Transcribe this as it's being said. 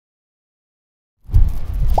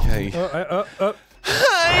Okay.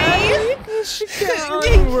 Hi!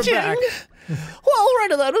 We're back. Well, right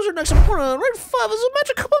to that is your next opponent. Right 5 is a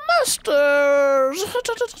Magic Cup Masters.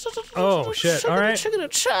 Oh, shit, alright. Chicken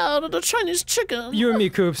and chow and a Chinese chicken. You and me,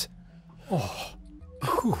 Koops. Oh,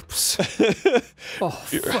 Koops. Oh,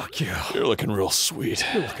 fuck you. You're looking real sweet.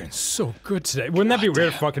 You're looking so good today. Wouldn't that be weird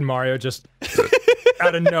if fucking Mario just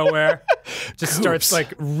out of nowhere just starts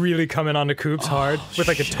like really coming onto Koops hard with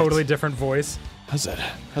like a totally different voice? How's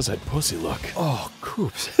that pussy look? Oh,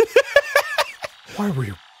 Koops. Why were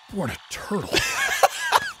you born a turtle?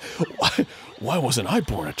 Why wasn't I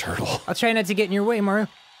born a turtle? I'll try not to get in your way, Mario.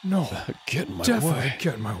 No, Get in my definitely way.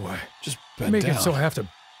 get in my way. Just bend Make down. it so I have to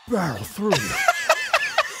barrel through you.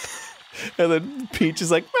 And then Peach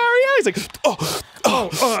is like, Mario! He's like,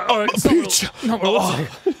 Peach! No, oh,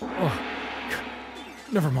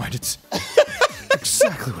 never mind, it's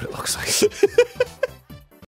exactly what it looks like.